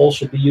Ansible pull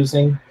should be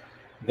using,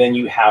 then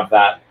you have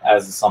that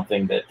as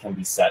something that can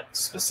be set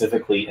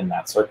specifically in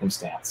that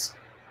circumstance.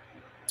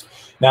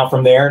 Now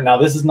from there, now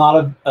this is not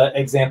an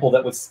example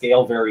that would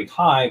scale very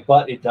high,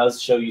 but it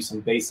does show you some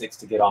basics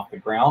to get off the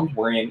ground,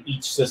 wherein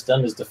each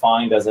system is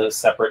defined as a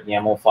separate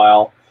YAML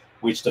file,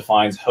 which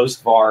defines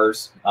host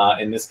vars,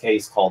 in this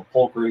case called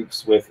pull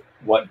groups, with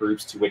what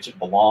groups to which it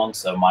belongs.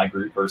 So my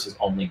group versus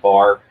only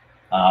bar,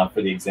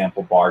 for the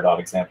example,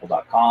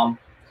 bar.example.com.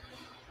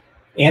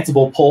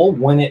 Ansible pull,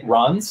 when it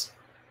runs,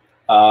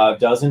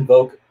 does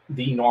invoke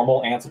the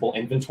normal Ansible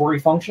inventory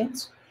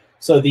functions.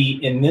 So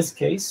in this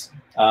case,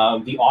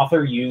 the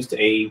author used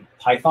a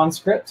Python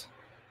script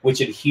which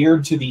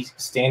adhered to the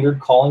standard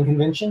calling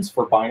conventions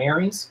for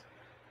binaries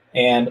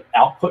and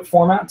output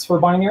formats for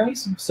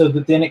binaries, so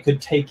that then it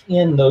could take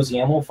in those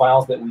YAML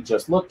files that we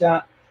just looked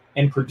at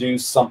and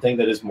produce something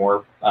that is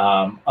more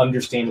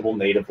understandable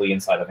natively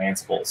inside of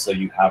Ansible. So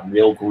you have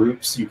real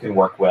groups you can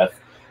work with,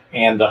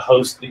 and the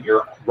host that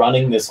you're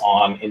running this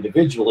on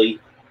individually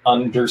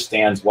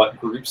understands what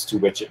groups to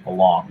which it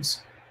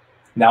belongs.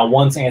 Now,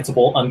 once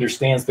Ansible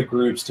understands the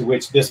groups to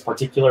which this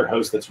particular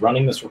host that's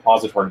running this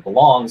repository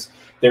belongs,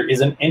 there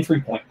is an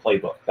entry point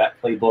playbook. That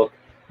playbook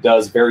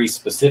does very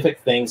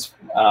specific things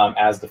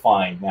as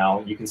defined.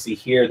 Now, you can see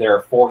here there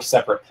are 4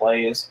 separate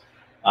plays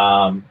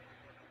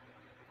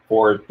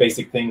for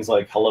basic things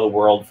like hello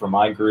world for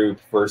my group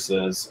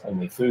versus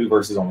only foo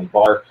versus only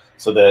bar.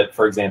 So that,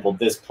 for example,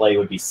 this play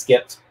would be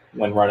skipped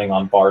when running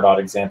on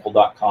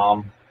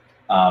bar.example.com,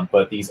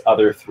 but these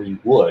other 3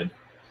 would.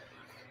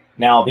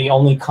 Now, the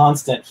only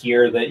constant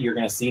here that you're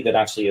going to see that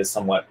actually is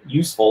somewhat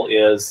useful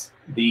is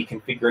the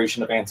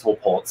configuration of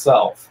Ansible pull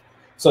itself.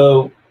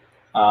 So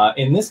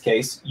in this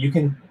case, you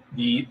can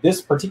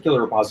this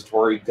particular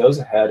repository goes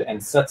ahead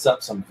and sets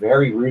up some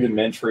very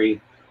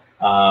rudimentary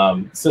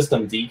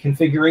system D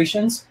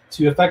configurations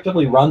to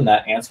effectively run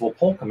that Ansible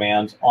pull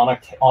command on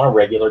a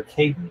regular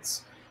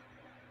cadence,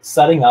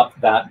 setting up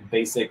that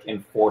basic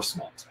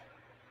enforcement.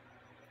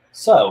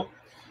 So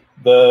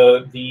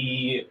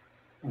the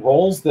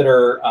roles that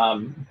are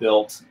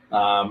built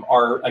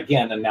are,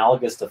 again,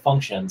 analogous to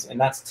functions, and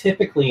that's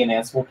typically in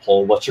Ansible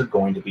pull what you're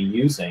going to be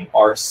using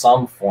are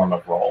some form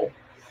of role,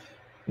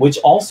 which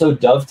also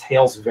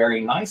dovetails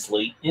very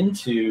nicely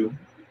into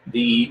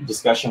the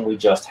discussion we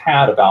just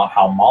had about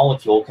how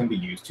molecule can be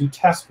used to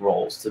test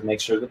roles to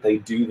make sure that they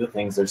do the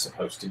things they're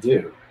supposed to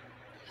do.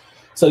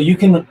 So you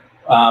can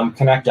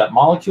connect up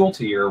molecule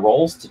to your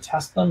roles to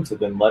test them, to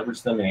then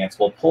leverage them in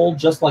Ansible pull,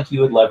 just like you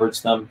would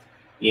leverage them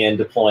in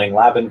deploying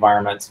lab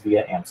environments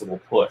via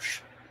Ansible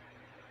push.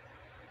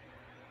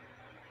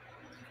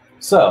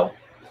 So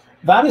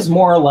that is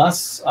more or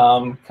less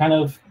kind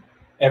of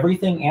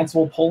everything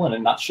Ansible pull in a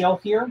nutshell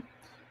here.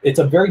 It's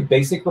a very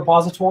basic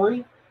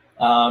repository.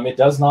 It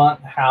does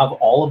not have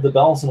all of the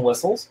bells and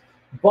whistles,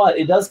 but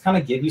it does kind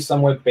of give you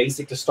somewhere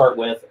basic to start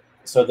with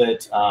so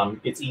that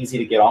it's easy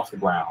to get off the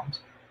ground.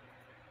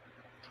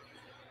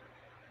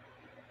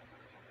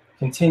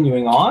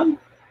 Continuing on.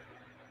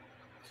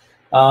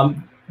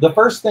 The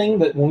first thing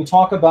that when we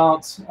talk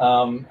about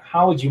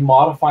how would you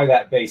modify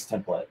that base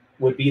template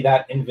would be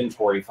that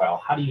inventory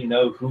file. How do you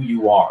know who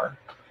you are?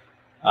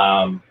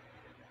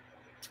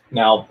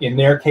 Now, in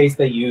their case,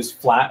 they use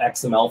flat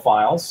XML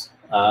files,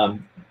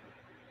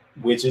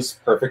 which is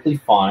perfectly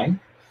fine.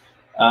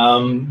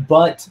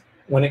 But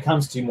when it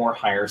comes to more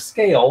higher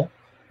scale,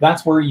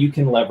 that's where you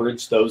can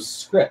leverage those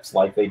scripts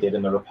like they did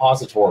in the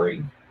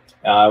repository.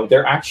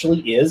 There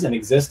actually is an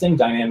existing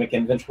dynamic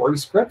inventory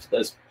script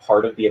that's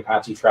part of the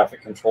Apache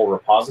Traffic Control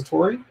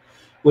repository,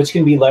 which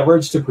can be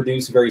leveraged to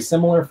produce a very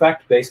similar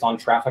effect based on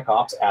traffic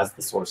ops as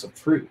the source of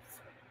truth.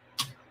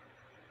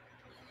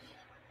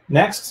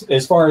 Next,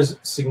 as far as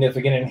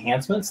significant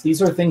enhancements,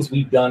 these are things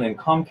we've done in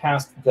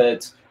Comcast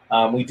that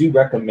we do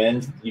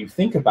recommend you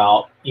think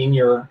about in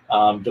your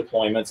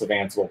deployments of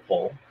Ansible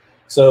pull.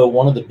 So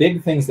one of the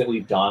big things that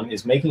we've done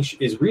is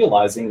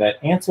realizing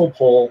that Ansible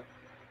pull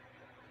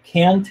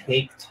can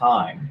take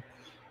time.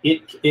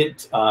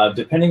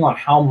 Depending on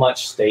how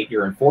much state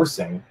you're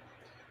enforcing,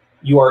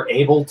 you are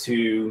able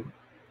to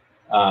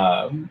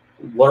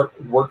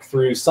work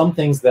through some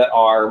things that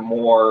are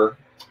more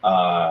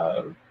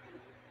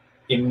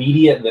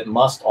immediate, that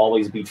must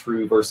always be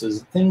true,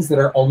 versus things that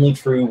are only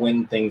true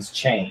when things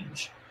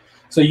change.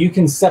 So you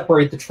can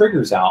separate the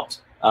triggers out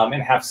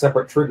and have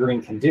separate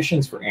triggering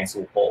conditions for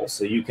Ansible pull.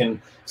 So you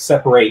can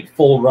separate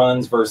full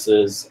runs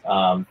versus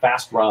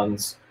fast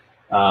runs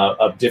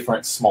of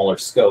different smaller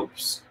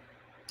scopes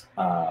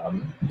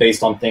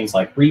based on things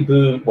like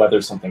reboot,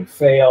 whether something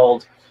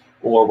failed,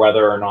 or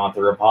whether or not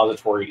the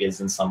repository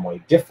is in some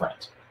way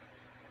different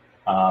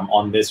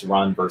on this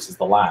run versus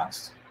the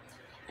last.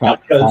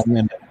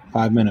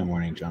 Five-minute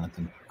warning,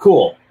 Jonathan.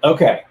 Cool.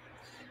 Okay.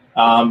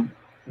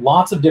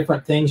 Lots of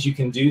different things you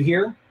can do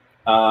here.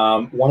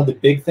 One of the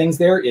big things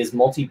there is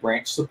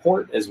multi-branch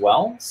support as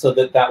well, so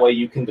that way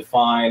you can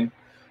define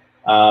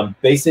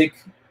basic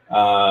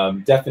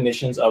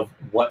definitions of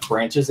what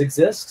branches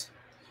exist.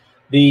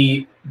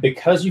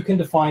 Because you can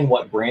define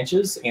what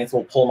branches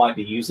Ansible pull might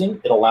be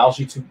using, it allows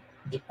you to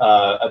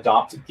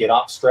adopt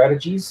GitOps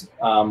strategies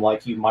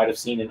like you might have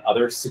seen in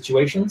other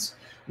situations,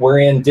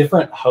 wherein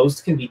different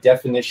hosts can be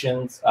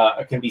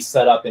can be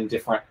set up in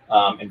different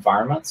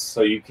environments.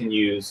 So you can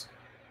use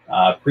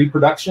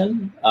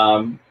pre-production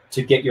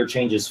to get your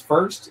changes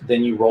first,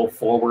 then you roll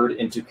forward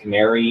into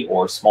canary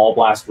or small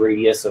blast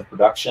radius of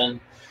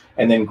production,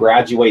 and then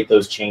graduate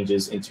those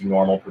changes into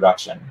normal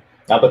production.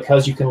 Now,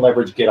 because you can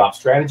leverage GitOps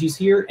strategies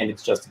here, and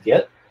it's just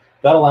Git,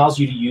 that allows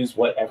you to use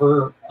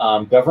whatever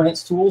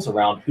governance tools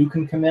around who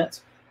can commit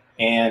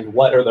and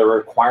what are the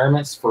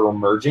requirements for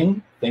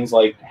merging, things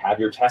like have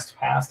your test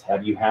passed,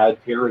 have you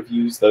had peer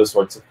reviews, those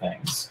sorts of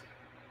things.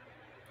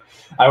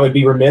 I would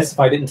be remiss if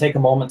I didn't take a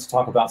moment to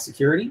talk about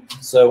security.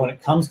 So when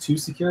it comes to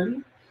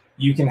security,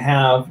 you can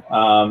have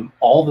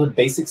all the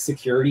basic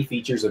security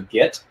features of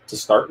Git to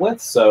start with.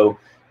 So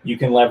you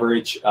can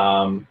leverage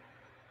HTTP,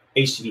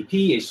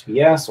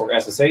 HTTPS, or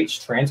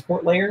SSH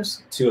transport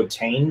layers to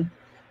obtain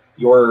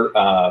your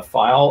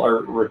file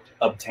or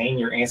obtain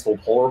your Ansible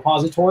pull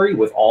repository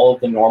with all of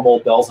the normal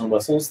bells and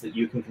whistles that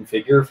you can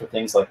configure for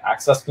things like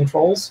access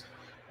controls.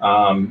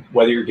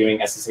 Whether you're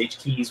doing SSH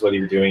keys, whether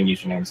you're doing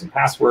usernames and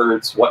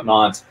passwords,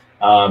 whatnot,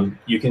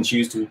 you can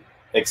choose to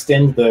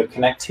extend the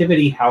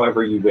connectivity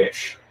however you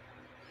wish.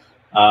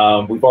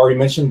 We've already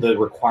mentioned the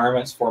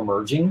requirements for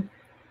merging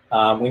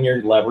when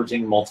you're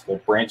leveraging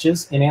multiple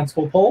branches in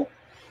Ansible pull.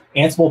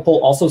 Ansible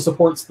pull also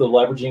supports the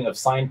leveraging of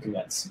signed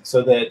commits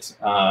so that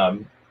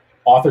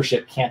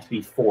authorship can't be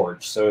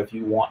forged. So if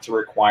you want to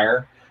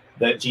require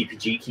that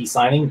GPG key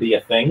signing be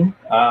a thing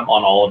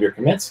on all of your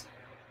commits,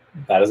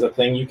 that is a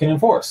thing you can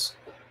enforce.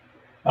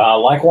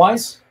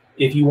 Likewise,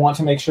 if you want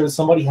to make sure that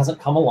somebody hasn't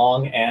come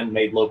along and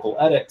made local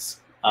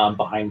edits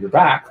behind your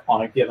back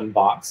on a given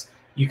box,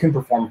 you can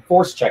perform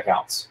force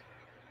checkouts.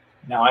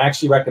 Now, I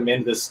actually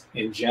recommend this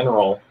in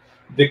general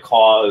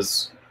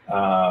because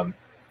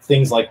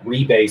things like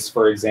rebase,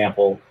 for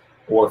example,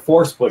 or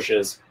force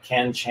pushes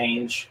can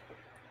change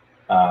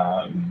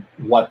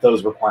what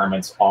those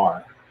requirements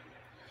are.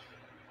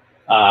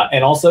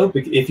 And also,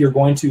 if you're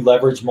going to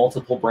leverage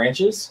multiple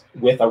branches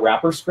with a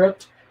wrapper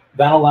script,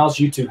 that allows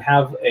you to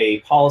have a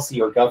policy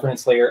or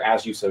governance layer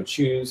as you so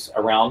choose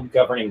around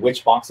governing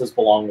which boxes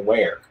belong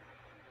where.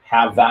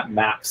 Have that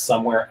map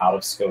somewhere out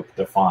of scope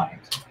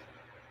defined.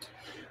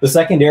 The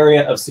second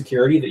area of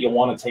security that you'll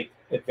want to take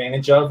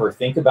advantage of or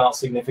think about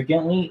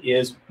significantly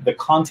is the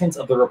contents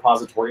of the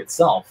repository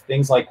itself.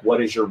 Things like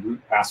what is your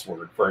root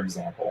password, for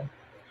example.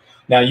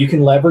 Now, you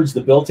can leverage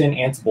the built-in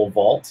Ansible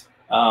Vault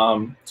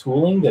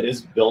tooling that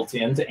is built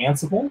into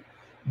Ansible,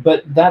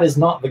 but that is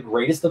not the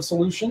greatest of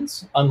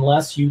solutions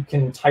unless you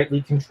can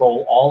tightly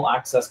control all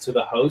access to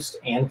the host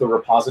and the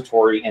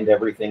repository and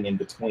everything in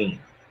between.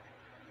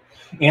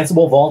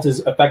 Ansible Vault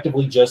is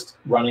effectively just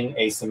running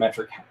a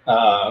symmetric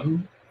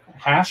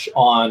hash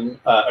on,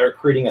 or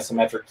creating a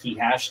symmetric key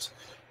hashed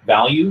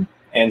value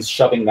and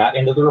shoving that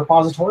into the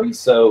repository.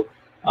 So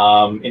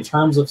in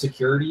terms of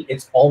security,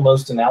 it's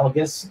almost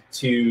analogous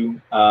to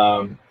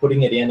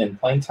putting it in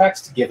plain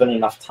text given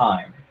enough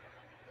time.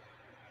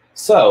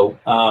 So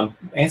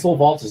Ansible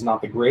Vault is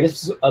not the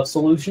greatest of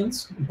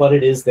solutions, but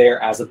it is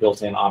there as a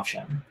built-in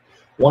option.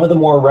 One of the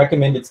more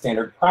recommended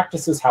standard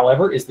practices,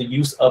 however, is the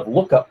use of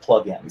lookup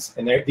plugins.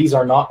 And these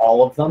are not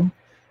all of them,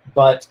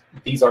 but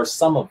these are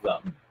some of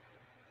them.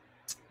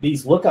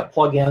 These lookup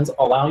plugins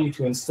allow you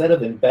to, instead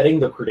of embedding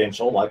the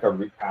credential, like a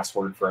root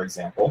password, for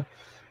example,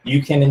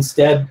 you can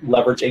instead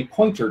leverage a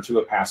pointer to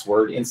a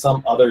password in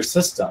some other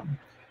system,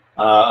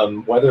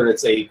 whether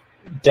it's a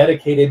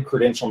dedicated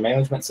credential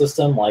management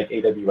system like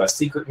AWS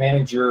Secret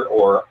Manager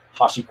or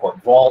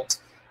HashiCorp Vault,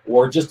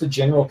 or just a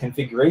general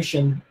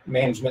configuration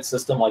management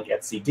system like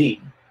etcd.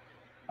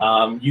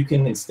 You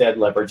can instead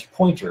leverage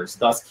pointers,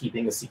 thus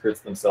keeping the secrets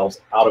themselves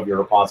out of your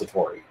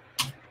repository.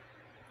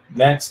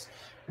 Next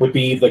would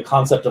be the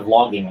concept of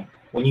logging.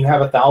 When you have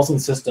 1,000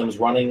 systems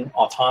running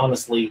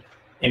autonomously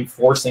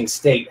enforcing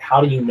state, how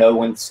do you know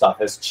when stuff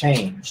has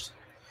changed?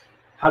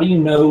 How do you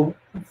know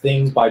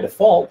things by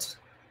default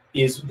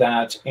is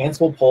that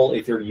Ansible pull,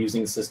 if you're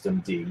using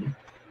systemd,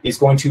 is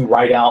going to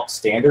write out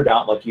standard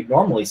out like you'd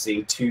normally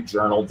see to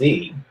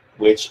journald,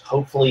 which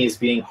hopefully is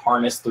being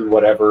harnessed through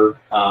whatever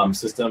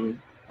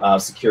system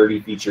security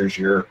features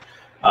you're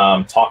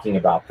talking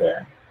about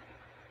there.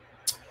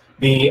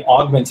 The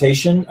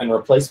augmentation and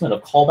replacement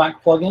of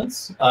callback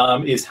plugins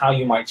is how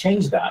you might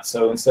change that.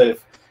 So instead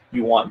of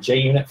you want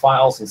JUnit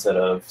files instead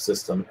of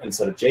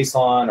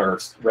JSON or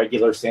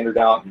regular standard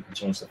out, you can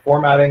change the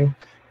formatting.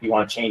 If you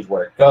want to change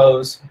where it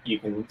goes, you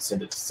can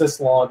send it to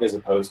syslog as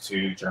opposed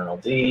to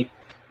journald.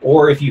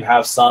 Or if you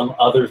have some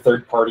other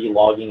third-party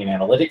logging and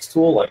analytics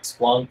tool like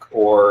Splunk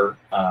or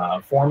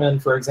Foreman,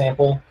 for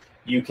example,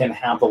 you can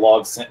have the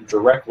logs sent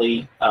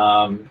directly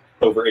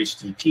over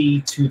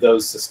HTTP to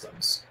those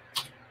systems.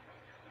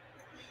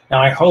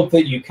 Now, I hope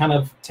that you kind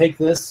of take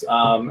this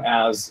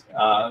as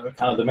kind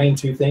of the main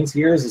two things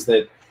here is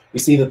that we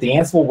see that the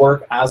Ansible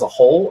work as a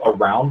whole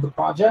around the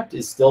project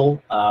is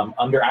still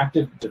under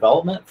active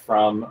development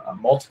from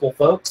multiple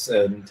folks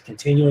and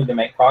continuing to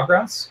make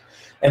progress.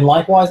 And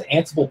likewise,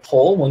 Ansible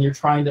pull, when you're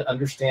trying to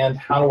understand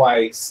how do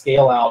I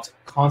scale out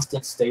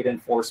constant state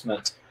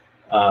enforcement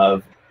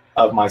of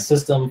my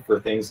system for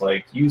things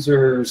like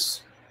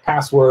users,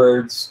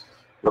 passwords,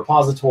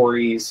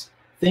 repositories,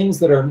 things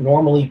that are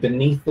normally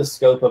beneath the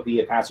scope of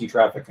the Apache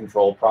Traffic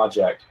Control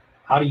project.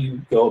 How do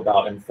you go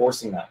about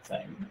enforcing that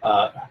thing,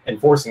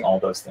 enforcing all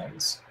those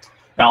things?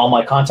 Now, all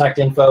my contact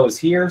info is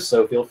here,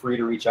 so feel free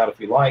to reach out if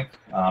you like.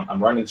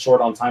 I'm running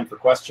short on time for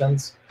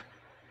questions.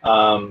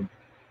 And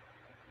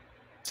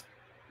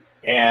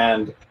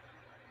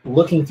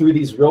looking through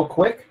these real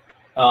quick,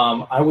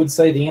 I would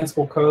say the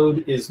Ansible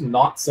code is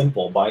not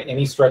simple by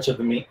any stretch of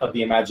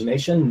the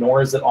imagination,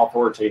 nor is it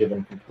authoritative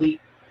and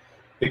complete,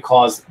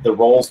 because the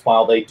roles,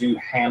 while they do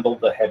handle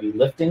the heavy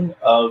lifting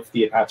of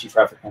the Apache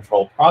Traffic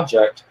Control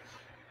project,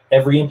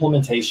 every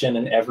implementation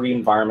and every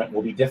environment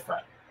will be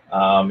different.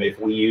 If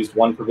we used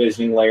one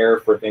provisioning layer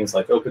for things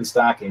like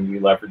OpenStack and you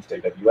leveraged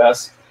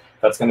AWS,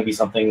 that's going to be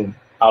something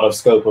out of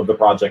scope of the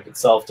project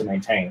itself to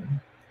maintain.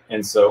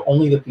 And so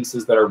only the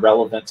pieces that are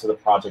relevant to the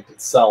project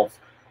itself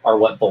are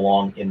what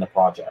belong in the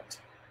project.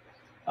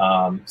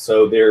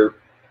 So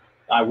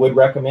I would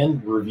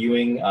recommend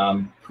reviewing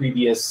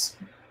previous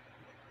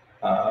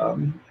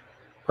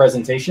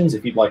presentations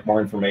if you'd like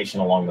more information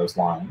along those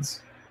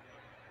lines.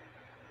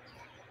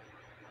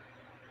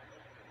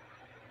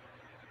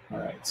 All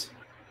right.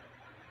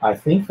 I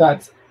think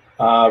that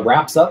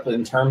wraps up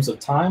in terms of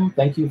time.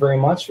 Thank you very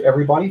much,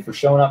 everybody, for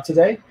showing up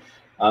today.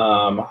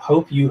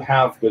 Hope you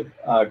have good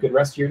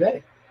rest of your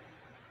day.